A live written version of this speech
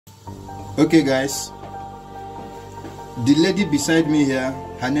Okay, guys. The lady beside me here,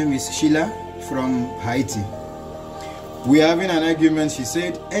 her name is Sheila from Haiti. We're having an argument. She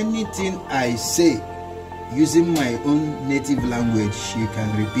said, anything I say using my own native language, she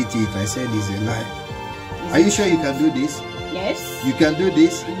can repeat it. I said it's a lie. Are you sure you can do this? Yes. You can do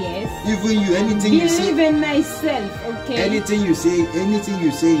this? Yes. Even you, anything you say. Believe in myself, okay? Anything you say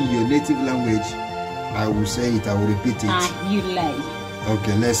in your native language, I will say it, I will repeat it. Ah, you lie.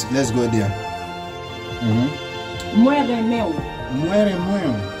 Okay, let's go there. Muere meu. Muere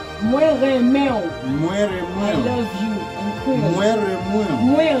meu. Muere meu. Muere meu. I love you. Muere meu.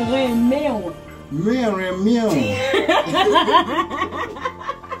 Muere meu. Muere meu.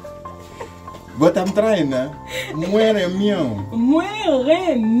 But I'm trying, huh? Muere meu.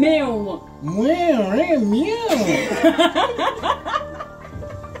 Muere meu. Muere meu.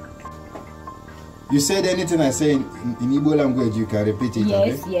 You said anything I say in Igbo language, you can repeat it,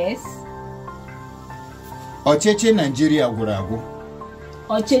 yes, okay? Yes. Ocheche Nigeria Gurago.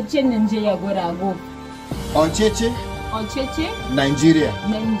 Ocheche Nigeria Gurago. Ocheche. Ocheche. Nigeria.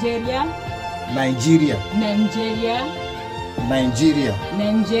 Nigeria. Nigeria. Nigeria. Nigeria.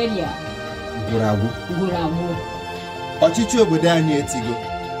 Nigeria. Gurago. Gurago. Ochichi obodo anyị etigo.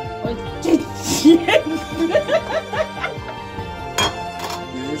 Ochichi.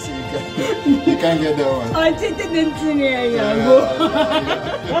 You can't get that one. Ochichi Nigeria.